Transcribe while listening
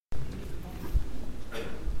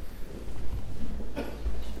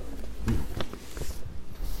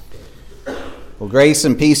Well, grace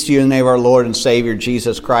and peace to you in the name of our Lord and Savior,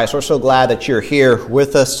 Jesus Christ. We're so glad that you're here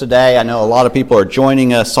with us today. I know a lot of people are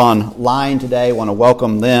joining us online today. I want to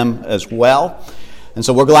welcome them as well. And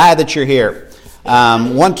so we're glad that you're here.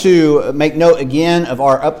 Want to make note again of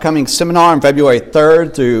our upcoming seminar on February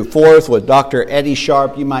 3rd through 4th with Dr. Eddie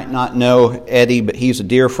Sharp. You might not know Eddie, but he's a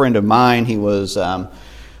dear friend of mine. He was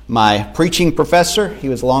my preaching professor. He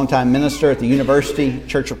was a longtime minister at the University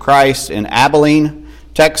Church of Christ in Abilene,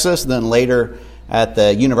 Texas, then later at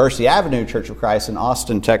the University Avenue Church of Christ in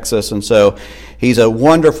Austin, Texas. And so he's a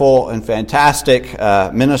wonderful and fantastic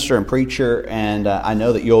minister and preacher, and I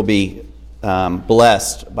know that you'll be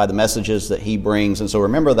blessed by the messages that he brings. And so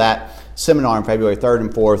remember that seminar on February 3rd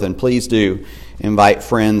and 4th, and please do invite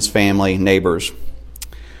friends, family, neighbors.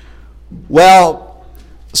 Well,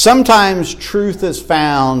 sometimes truth is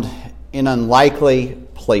found in unlikely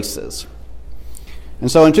places.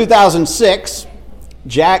 And so in 2006,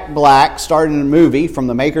 Jack Black started a movie from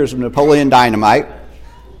the makers of Napoleon Dynamite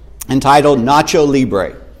entitled Nacho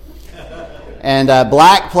Libre. And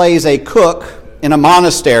Black plays a cook in a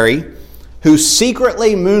monastery who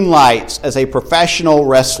secretly moonlights as a professional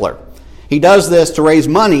wrestler. He does this to raise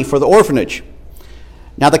money for the orphanage.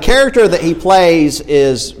 Now, the character that he plays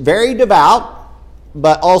is very devout,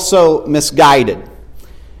 but also misguided.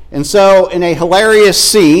 And so, in a hilarious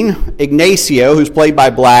scene, Ignacio, who's played by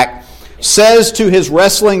Black, says to his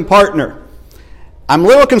wrestling partner, "I'm a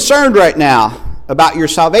little concerned right now about your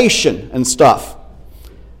salvation and stuff.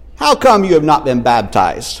 How come you have not been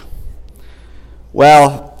baptized?"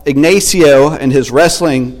 Well, Ignacio and his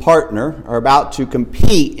wrestling partner are about to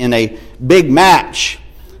compete in a big match.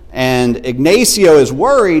 And Ignacio is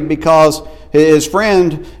worried because his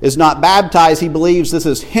friend is not baptized. He believes this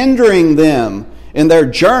is hindering them in their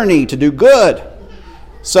journey to do good.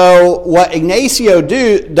 So what Ignacio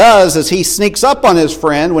does is he sneaks up on his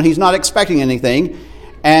friend when he's not expecting anything,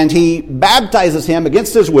 and he baptizes him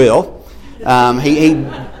against his will. He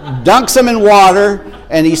dunks him in water,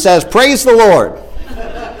 and he says, "Praise the Lord."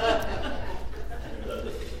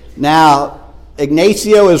 Now,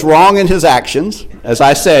 Ignacio is wrong in his actions. As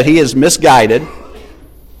I said, he is misguided.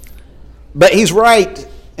 But he's right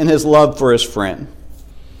in his love for his friend.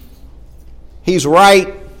 He's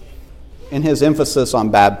right in his emphasis on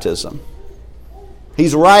baptism.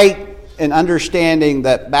 He's right in understanding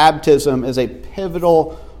that baptism is a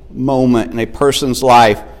pivotal moment in a person's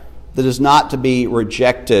life that is not to be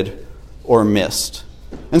rejected or missed.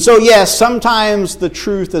 And so, yes, sometimes the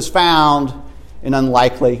truth is found in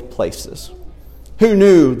unlikely places. Who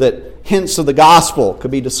knew that hints of the gospel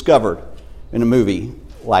could be discovered in a movie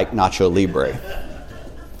like Nacho Libre?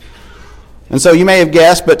 And so you may have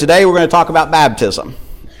guessed, but today we're going to talk about baptism.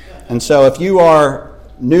 And so if you are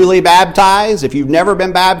newly baptized, if you've never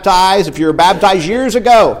been baptized, if you were baptized years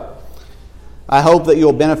ago, I hope that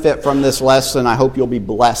you'll benefit from this lesson. I hope you'll be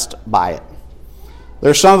blessed by it.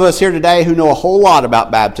 There's some of us here today who know a whole lot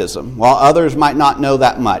about baptism, while others might not know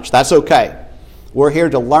that much. That's okay. We're here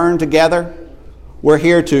to learn together. We're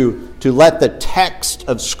here to let the text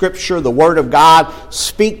of Scripture, the Word of God,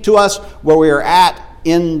 speak to us where we are at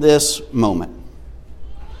in this moment.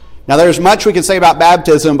 Now, there's much we can say about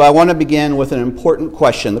baptism, but I want to begin with an important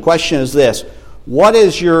question. The question is this: what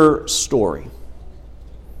is your story?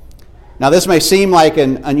 Now, this may seem like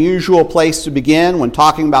an unusual place to begin when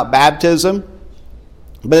talking about baptism,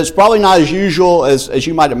 but it's probably not as usual as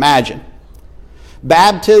you might imagine.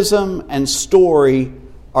 Baptism and story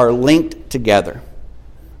are linked together.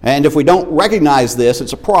 And if we don't recognize this,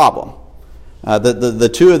 it's a problem. The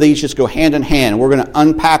two of these just go hand in hand. We're going to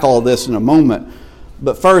unpack all of this in a moment.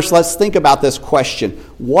 But first, let's think about this question.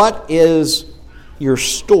 What is your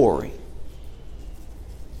story?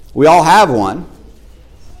 We all have one.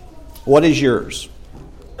 What is yours?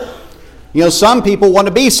 You know, some people want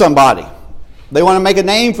to be somebody. They want to make a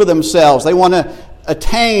name for themselves. They want to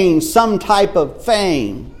attain some type of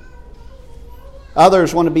fame.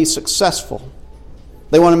 Others want to be successful.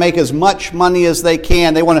 They want to make as much money as they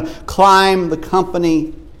can. They want to climb the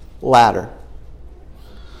company ladder.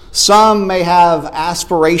 Some may have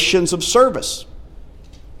aspirations of service.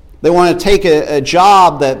 They want to take a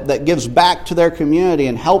job that gives back to their community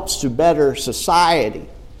and helps to better society.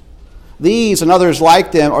 These and others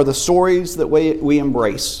like them are the stories that we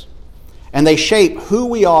embrace. And they shape who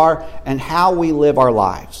we are and how we live our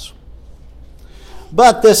lives.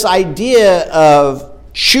 But this idea of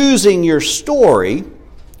choosing your story,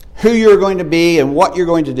 who you're going to be and what you're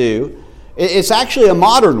going to do, it's actually a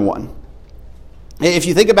modern one. If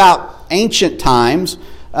you think about ancient times,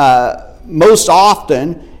 most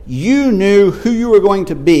often you knew who you were going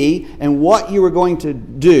to be and what you were going to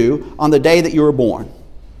do on the day that you were born.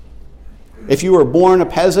 If you were born a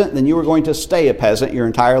peasant, then you were going to stay a peasant your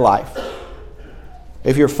entire life.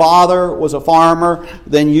 If your father was a farmer,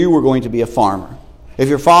 then you were going to be a farmer. If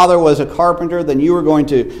your father was a carpenter, then you were going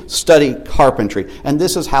to study carpentry. And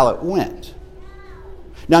this is how it went.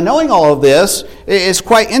 Now, knowing all of this, it's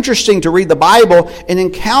quite interesting to read the Bible and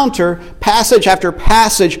encounter passage after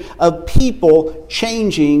passage of people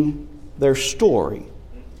changing their story.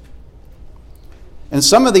 And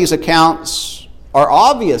some of these accounts are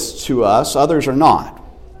obvious to us, others are not.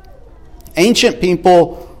 Ancient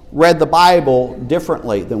people read the Bible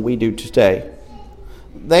differently than we do today.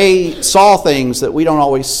 They saw things that we don't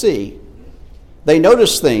always see. They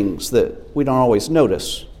noticed things that we don't always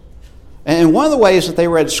notice. And one of the ways that they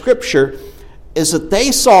read Scripture is that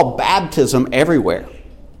they saw baptism everywhere.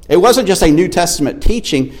 It wasn't just a New Testament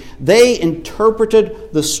teaching. They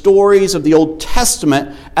interpreted the stories of the Old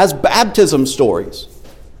Testament as baptism stories.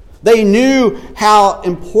 They knew how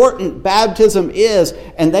important baptism is,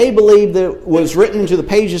 and they believed that it was written into the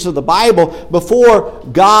pages of the Bible before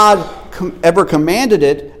God ever commanded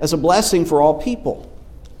it as a blessing for all people.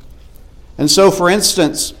 And so, for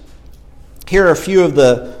instance, here are a few of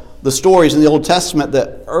the stories in the Old Testament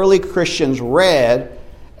that early Christians read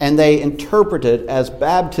and they interpreted as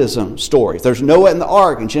baptism stories. There's Noah and the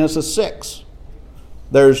ark in Genesis 6.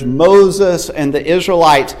 There's Moses and the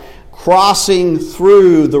Israelites crossing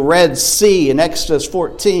through the Red Sea in Exodus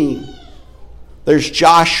 14. There's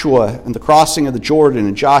Joshua and the crossing of the Jordan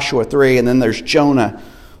in Joshua 3. And then there's Jonah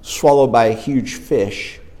swallowed by a huge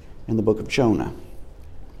fish in the book of Jonah.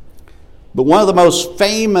 But one of the most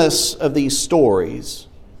famous of these stories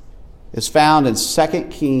is found in 2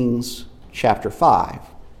 Kings chapter 5.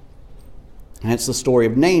 And it's the story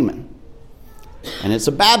of Naaman. And it's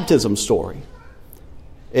a baptism story.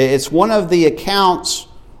 It's one of the accounts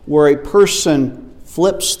where a person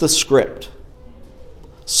flips the script.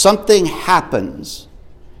 Something happens,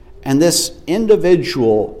 and this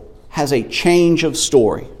individual has a change of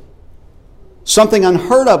story. Something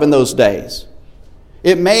unheard of in those days.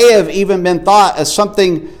 It may have even been thought as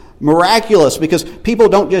something miraculous because people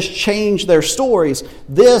don't just change their stories.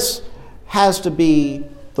 This has to be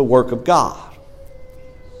the work of God.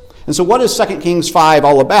 And so what is 2 Kings 5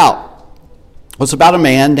 all about? Well, it's about a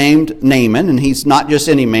man named Naaman, and he's not just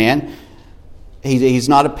any man. He's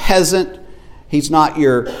not a peasant. He's not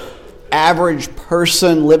your average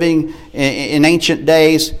person living in ancient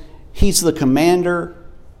days. He's the commander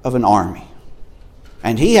of an army.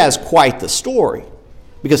 And he has quite the story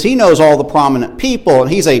because he knows all the prominent people, and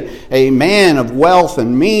he's a man of wealth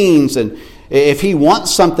and means, and if he wants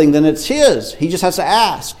something, then it's his. He just has to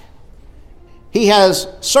ask. He has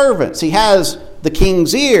servants. He has the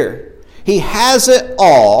king's ear. He has it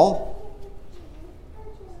all,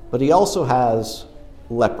 but he also has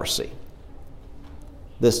leprosy,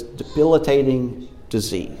 this debilitating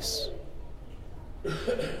disease.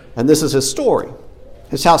 And this is his story.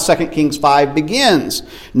 It's how 2 Kings 5 begins.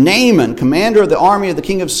 Naaman, commander of the army of the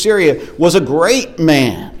king of Syria, was a great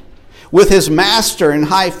man with his master in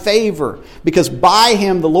high favor, because by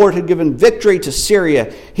him the Lord had given victory to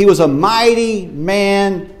Syria. He was a mighty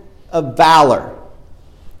man of valor.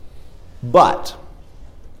 But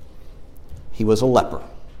he was a leper.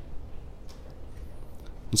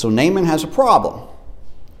 And so Naaman has a problem.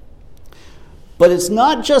 But it's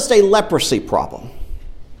not just a leprosy problem.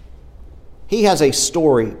 He has a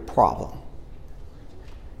story problem.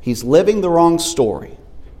 He's living the wrong story.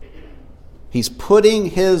 He's putting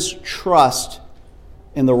his trust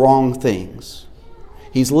in the wrong things.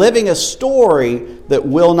 He's living a story that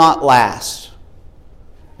will not last.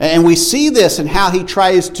 And we see this in how he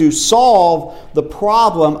tries to solve the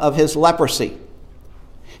problem of his leprosy.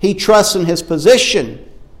 He trusts in his position.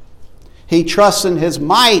 He trusts in his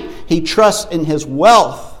might. He trusts in his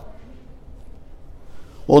wealth.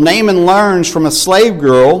 Well, Naaman learns from a slave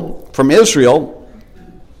girl from Israel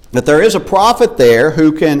that there is a prophet there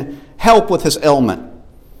who can help with his ailment.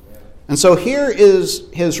 And so here is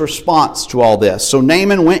his response to all this. So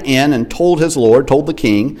Naaman went in and told his lord, told the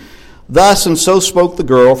king, thus and so spoke the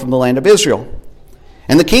girl from the land of Israel.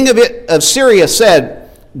 And the king of Syria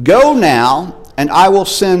said, go now, and I will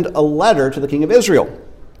send a letter to the king of Israel.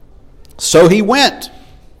 So he went,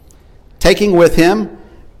 taking with him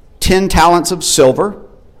 10 talents of silver,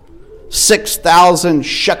 6,000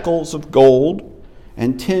 shekels of gold,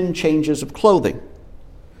 and 10 changes of clothing.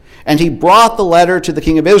 And he brought the letter to the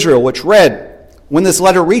king of Israel, which read, when this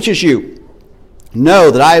letter reaches you,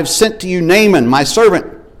 know that I have sent to you Naaman, my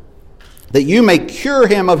servant, that you may cure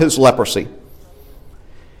him of his leprosy.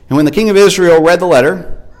 And when the king of Israel read the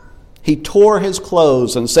letter, he tore his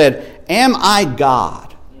clothes and said, am I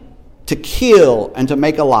God to kill and to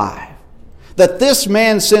make alive? that this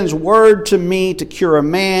man sends word to me to cure a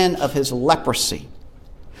man of his leprosy.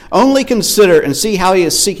 Only consider and see how he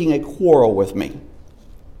is seeking a quarrel with me."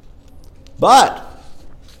 But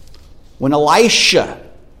when Elisha,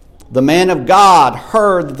 the man of God,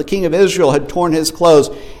 heard that the king of Israel had torn his clothes,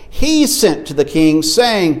 he sent to the king,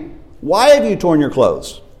 saying, "Why have you torn your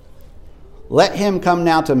clothes? Let him come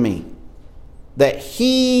now to me, that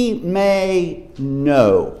he may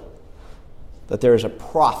know that there is a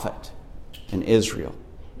prophet in Israel."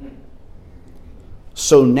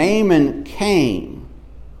 So Naaman came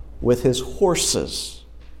with his horses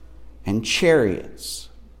and chariots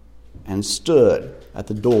and stood at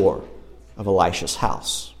the door of Elisha's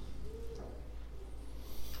house.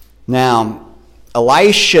 Now,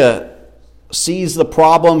 Elisha sees the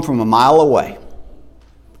problem from a mile away,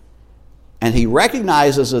 and he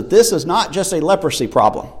recognizes that this is not just a leprosy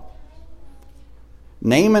problem.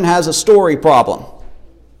 Naaman has a story problem.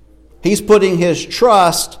 He's putting his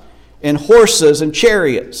trust in horses and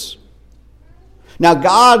chariots. Now,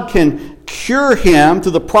 God can cure him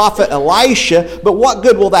through the prophet Elisha, but what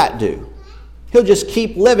good will that do? He'll just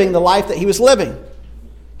keep living the life that he was living.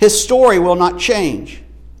 His story will not change.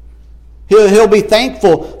 He'll be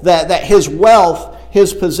thankful that his wealth,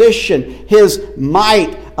 his position, his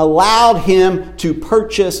might allowed him to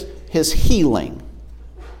purchase his healing.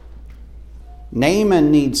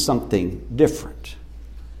 Naaman needs something different.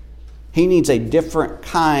 He needs a different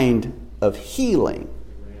kind of healing.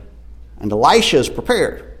 And Elisha is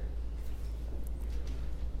prepared.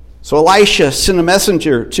 So Elisha sent a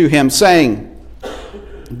messenger to him saying,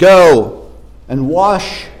 "Go and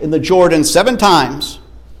wash in the Jordan 7 times,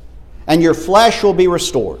 and your flesh will be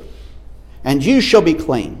restored, and you shall be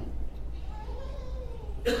clean."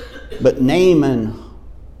 But Naaman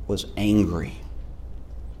was angry,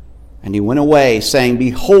 and he went away, saying,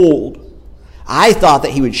 "Behold, I thought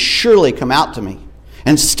that he would surely come out to me,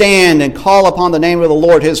 and stand and call upon the name of the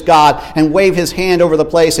Lord his God, and wave his hand over the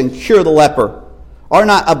place and cure the leper. Are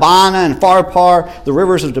not Abana and Pharpar, the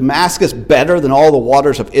rivers of Damascus, better than all the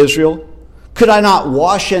waters of Israel? Could I not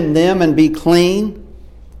wash in them and be clean?"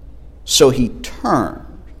 So he turned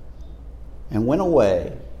and went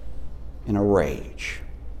away in a rage.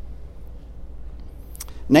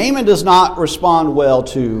 Naaman does not respond well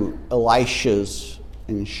to Elisha's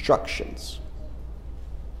instructions.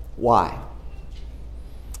 Why?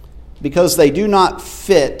 Because they do not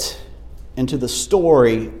fit into the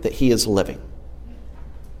story that he is living.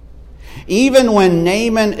 Even when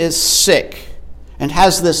Naaman is sick and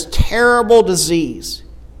has this terrible disease,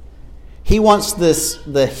 he wants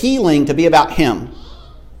the healing to be about him.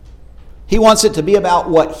 He wants it to be about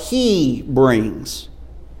what he brings.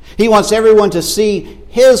 He wants everyone to see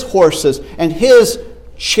his horses and his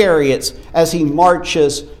chariots as he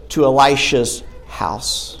marches to Elisha's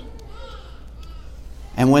house.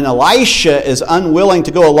 And when Elisha is unwilling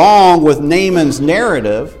to go along with Naaman's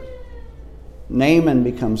narrative, Naaman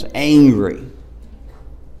becomes angry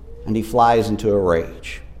and he flies into a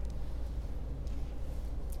rage.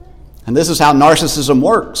 And this is how narcissism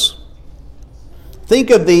works. Think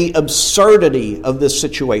of the absurdity of this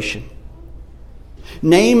situation.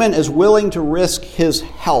 Naaman is willing to risk his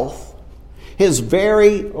health, his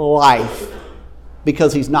very life,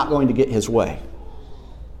 because he's not going to get his way.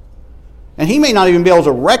 And he may not even be able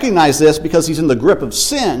to recognize this because he's in the grip of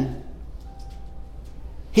sin.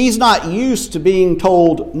 He's not used to being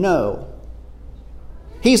told no.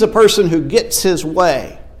 He's a person who gets his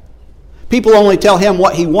way. People only tell him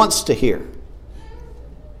what he wants to hear.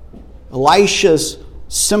 Elisha's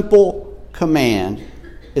simple command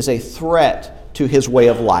is a threat to his way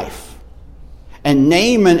of life. And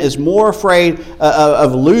Naaman is more afraid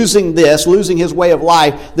of losing his way of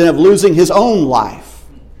life, than of losing his own life.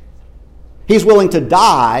 He's willing to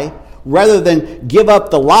die rather than give up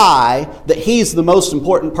the lie that he's the most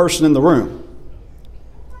important person in the room.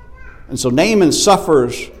 And so Naaman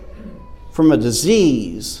suffers from a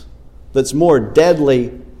disease that's more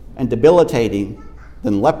deadly and debilitating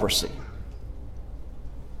than leprosy.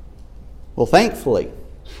 Well, thankfully,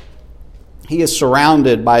 he is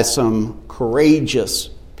surrounded by some courageous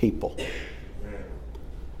people.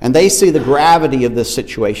 And they see the gravity of this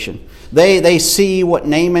situation. They see what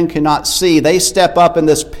Naaman cannot see. They step up in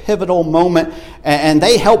this pivotal moment and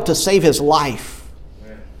they help to save his life.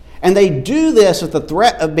 And they do this at the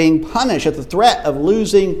threat of being punished, at the threat of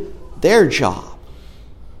losing their job.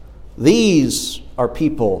 These are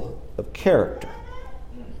people of character.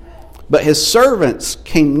 But his servants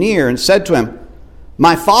came near and said to him,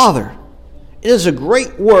 "My father, it is a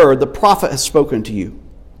great word the prophet has spoken to you.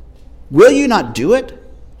 Will you not do it?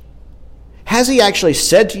 Has he actually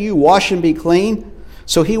said to you, 'Wash and be clean'?"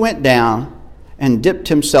 So he went down and dipped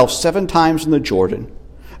himself 7 times in the Jordan,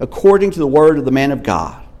 according to the word of the man of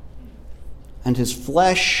God. And his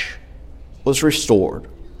flesh was restored,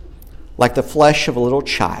 like the flesh of a little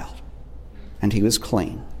child, and he was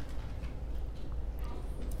clean.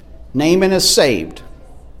 Naaman is saved,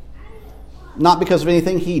 not because of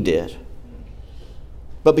anything he did,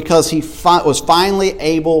 but because he was finally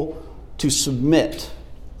able to submit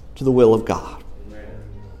to the will of God.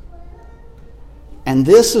 And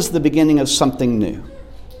this is the beginning of something new.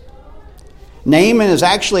 Naaman is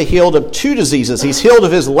actually healed of 2 diseases. He's healed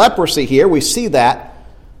of his leprosy here, we see that,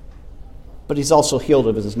 but he's also healed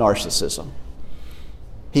of his narcissism.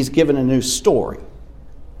 He's given a new story.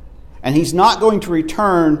 And he's not going to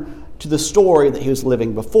return to the story that he was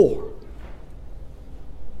living before.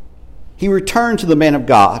 He returned to the man of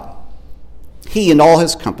God, he and all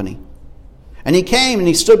his company. And he came and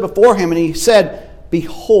he stood before him and he said,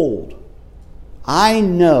 "Behold, I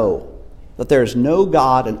know that there is no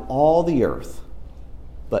God in all the earth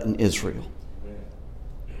but in Israel."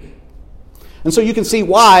 And so you can see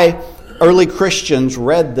why early Christians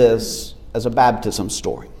read this as a baptism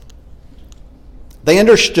story. They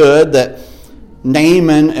understood that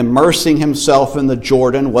Naaman immersing himself in the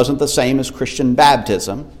Jordan wasn't the same as Christian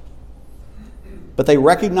baptism, but they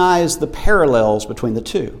recognized the parallels between the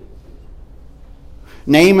two.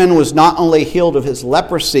 Naaman was not only healed of his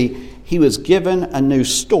leprosy, he was given a new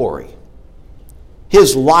story.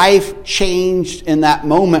 His life changed in that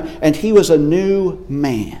moment, and he was a new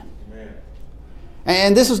man. Amen.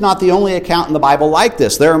 And this is not the only account in the Bible like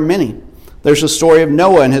this. There are many. There's the story of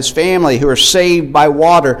Noah and his family who are saved by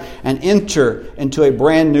water and enter into a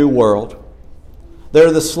brand new world. There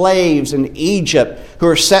are the slaves in Egypt who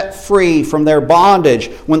are set free from their bondage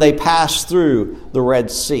when they pass through the Red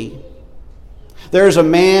Sea. There's a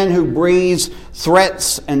man who breathes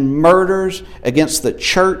threats and murders against the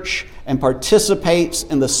church and participates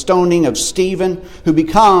in the stoning of Stephen, who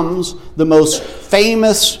becomes the most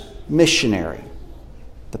famous missionary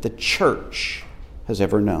that the church has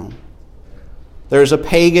ever known. There's a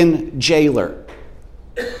pagan jailer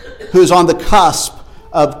who's on the cusp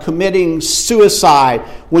of committing suicide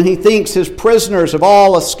when he thinks his prisoners have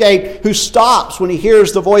all escaped, who stops when he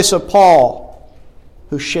hears the voice of Paul,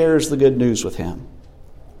 who shares the good news with him.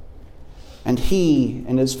 And he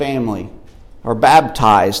and his family are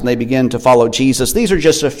baptized and they begin to follow Jesus. These are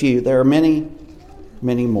just a few. There are many,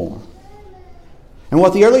 many more. And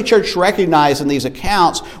what the early church recognized in these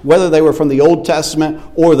accounts, whether they were from the Old Testament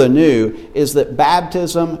or the New, is that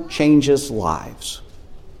baptism changes lives.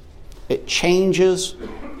 It changes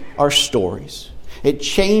our stories. It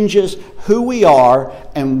changes who we are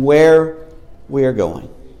and where we are going.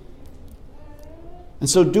 And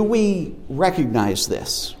so do we recognize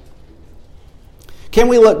this? Can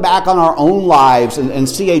we look back on our own lives and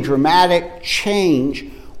see a dramatic change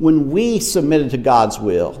when we submitted to God's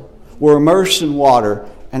will, were immersed in water,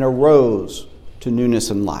 and arose to newness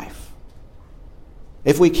in life?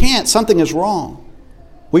 If we can't, something is wrong.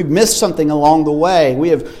 We've missed something along the way. We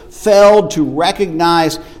have failed to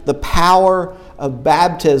recognize the power of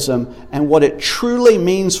baptism and what it truly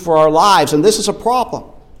means for our lives. And this is a problem.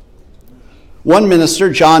 One minister,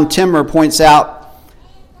 John Timmer, points out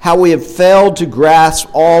how we have failed to grasp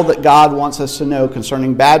all that God wants us to know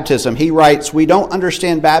concerning baptism. He writes, "We don't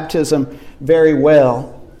understand baptism very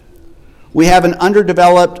well. We have an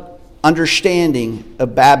underdeveloped understanding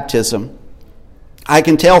of baptism. I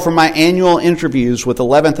can tell from my annual interviews with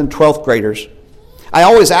 11th and 12th graders. I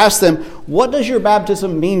always ask them, what does your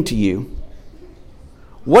baptism mean to you?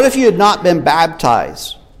 What if you had not been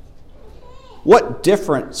baptized? What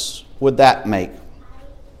difference would that make?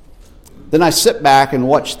 Then I sit back and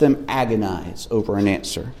watch them agonize over an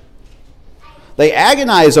answer. They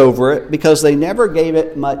agonize over it because they never gave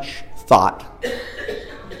it much thought.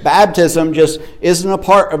 Baptism just isn't a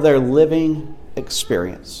part of their living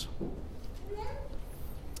experience."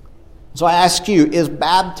 So I ask you, is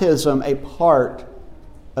baptism a part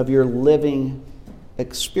of your living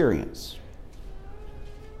experience?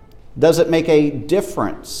 Does it make a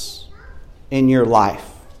difference in your life?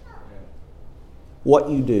 What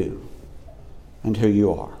you do and who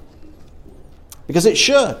you are? Because it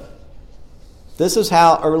should. This is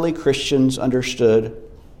how early Christians understood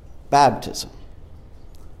baptism.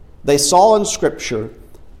 They saw in Scripture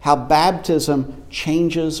how baptism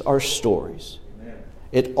changes our stories.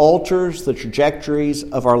 It alters the trajectories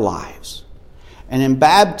of our lives. And in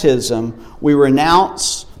baptism, we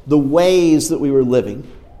renounce the ways that we were living.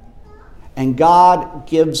 And God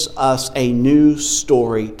gives us a new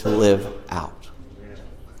story to live out.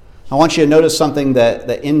 I want you to notice something that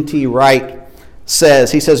N.T. Wright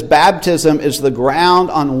says. He says, baptism is the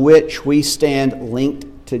ground on which we stand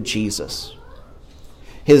linked to Jesus.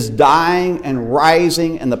 His dying and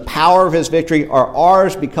rising and the power of his victory are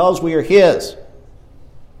ours because we are his.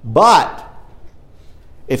 But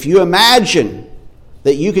if you imagine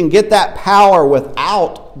that you can get that power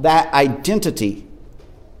without that identity,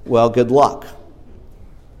 well, good luck.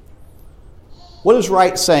 What is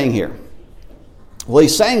Wright saying here? Well,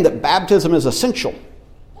 he's saying that baptism is essential.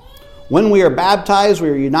 When we are baptized, we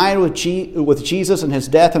are united with Jesus in his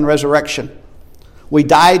death and resurrection. We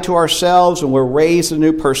die to ourselves and we're raised a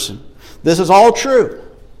new person. This is all true.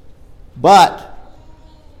 But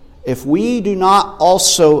if we do not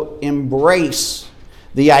also embrace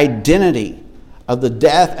the identity of the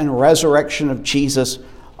death and resurrection of Jesus,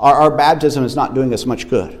 our baptism is not doing us much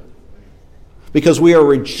good. Because we are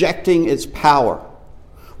rejecting its power.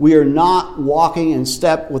 We are not walking in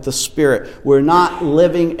step with the Spirit. We're not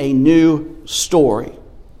living a new story.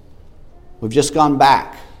 We've just gone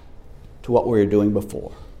back to what we were doing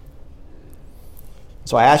before.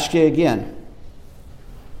 So I ask you again,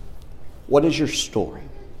 what is your story?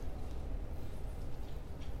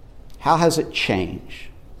 How has it changed?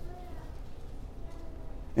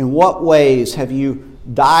 In what ways have you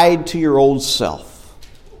died to your old self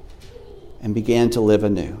and began to live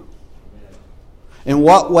anew? In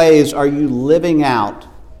what ways are you living out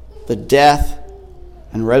the death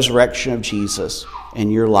and resurrection of Jesus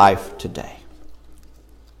in your life today?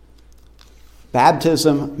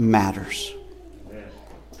 Baptism matters.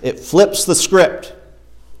 It flips the script.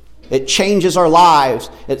 It changes our lives.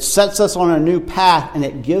 It sets us on a new path, and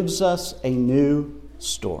it gives us a new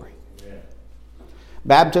story.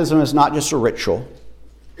 Baptism is not just a ritual.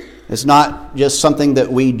 It's not just something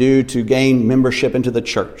that we do to gain membership into the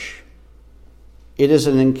church. It is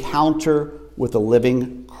an encounter with the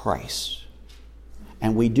living Christ.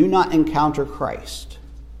 And we do not encounter Christ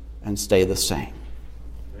and stay the same.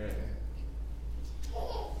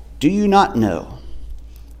 Do you not know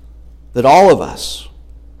that all of us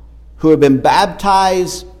who have been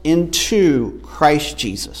baptized into Christ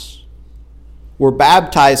Jesus were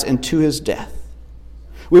baptized into his death?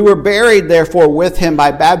 We were buried, therefore, with him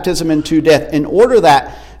by baptism into death, in order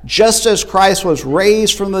that, just as Christ was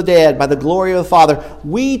raised from the dead by the glory of the Father,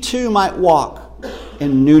 we too might walk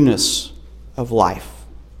in newness of life.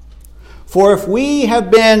 For if we have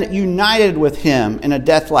been united with him in a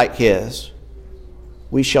death like his,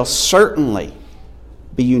 we shall certainly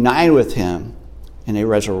be united with him in a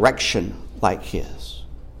resurrection like his.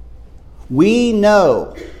 We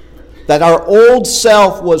know that our old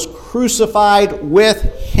self was crucified with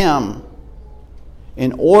him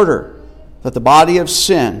in order that the body of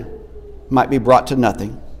sin might be brought to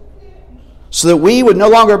nothing, so that we would no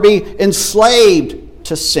longer be enslaved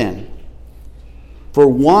to sin. For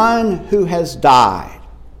one who has died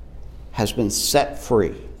has been set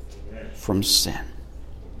free from sin.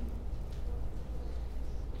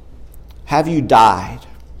 Have you died?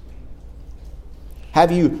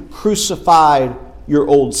 Have you crucified your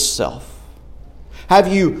old self? Have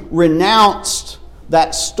you renounced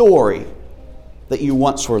that story that you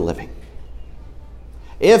once were living?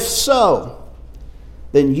 If so,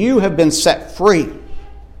 then you have been set free.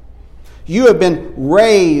 You have been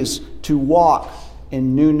raised to walk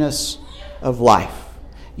in newness of life.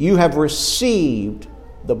 You have received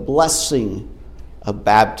the blessing of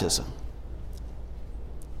baptism.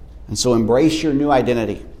 And so embrace your new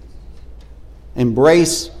identity.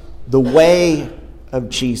 Embrace the way of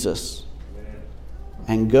Jesus.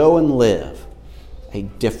 And go and live a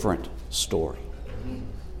different story.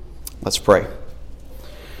 Let's pray.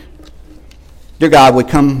 Dear God, we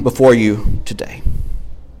come before you today.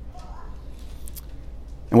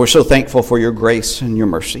 And we're so thankful for your grace and your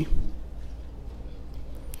mercy.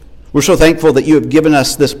 We're so thankful that you have given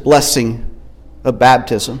us this blessing of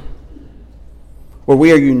baptism, where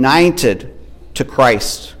we are united to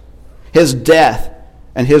Christ, his death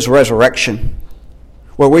and his resurrection,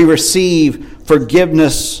 where we receive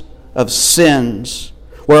forgiveness of sins,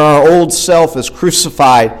 where our old self is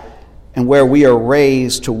crucified, and where we are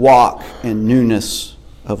raised to walk in newness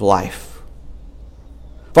of life.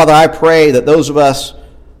 Father, I pray that those of us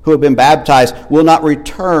who have been baptized will not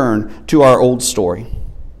return to our old story,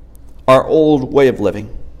 our old way of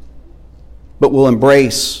living, but will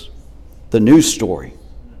embrace the new story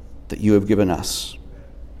that you have given us.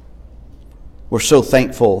 We're so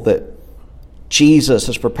thankful that Jesus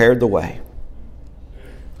has prepared the way,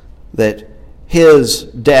 that his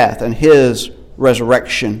death and his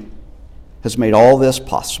resurrection has made all this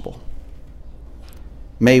possible.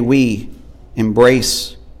 May we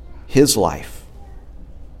embrace his life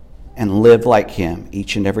and live like him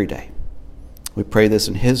each and every day. We pray this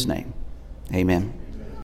in His name. Amen.